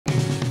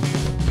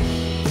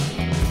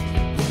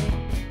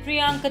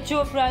Priyanka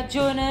Chopra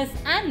Jonas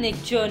and Nick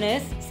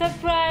Jonas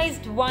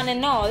surprised one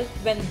and all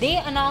when they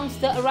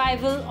announced the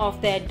arrival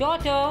of their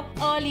daughter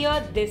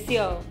earlier this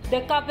year.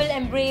 The couple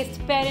embraced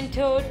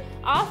parenthood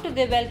after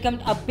they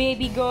welcomed a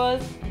baby girl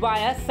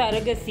via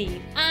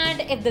surrogacy.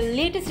 And if the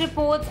latest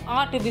reports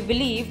are to be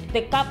believed,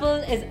 the couple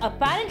is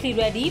apparently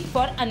ready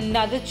for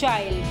another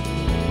child.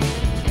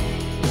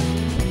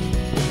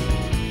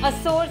 A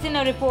source in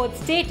a report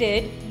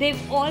stated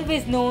they've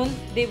always known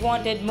they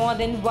wanted more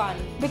than one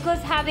because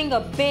having a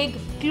big,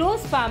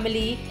 close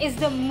family is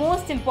the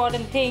most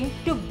important thing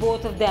to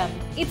both of them.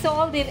 It's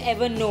all they've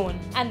ever known,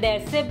 and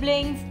their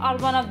siblings are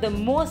one of the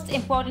most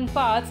important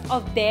parts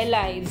of their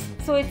lives.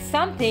 So it's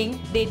something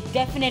they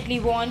definitely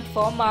want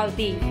for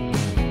Malti.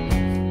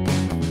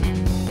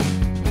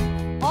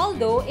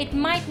 Although it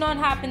might not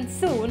happen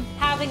soon,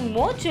 having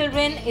more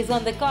children is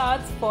on the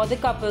cards for the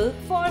couple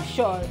for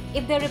sure.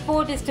 If the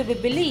report is to be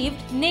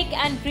believed, Nick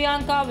and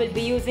Priyanka will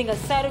be using a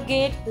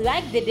surrogate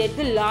like they did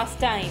the last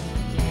time.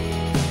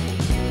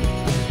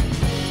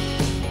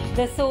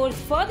 The source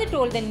further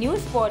told the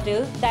news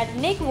portal that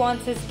Nick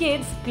wants his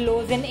kids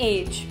close in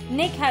age.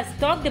 Nick has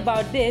talked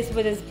about this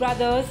with his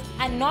brothers,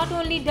 and not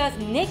only does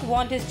Nick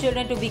want his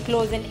children to be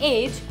close in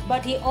age,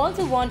 but he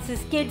also wants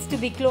his kids to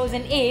be close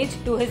in age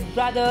to his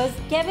brothers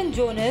Kevin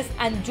Jonas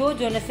and Joe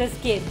Jonas's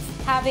kids.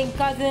 Having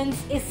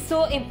cousins is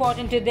so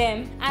important to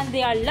them, and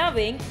they are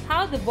loving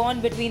how the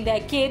bond between their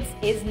kids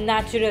is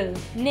natural.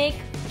 Nick,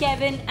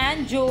 Kevin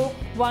and Joe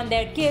want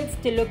their kids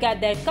to look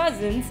at their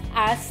cousins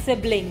as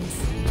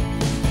siblings.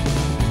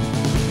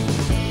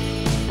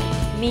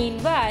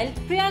 Meanwhile,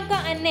 Priyanka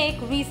and Nick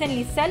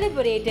recently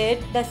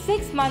celebrated the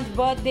 6-month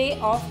birthday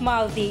of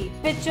Malti.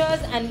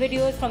 Pictures and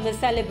videos from the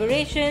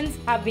celebrations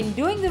have been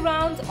doing the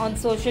rounds on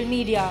social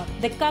media.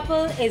 The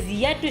couple is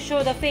yet to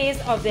show the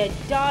face of their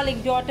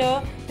darling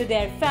daughter to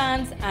their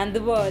fans and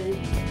the world.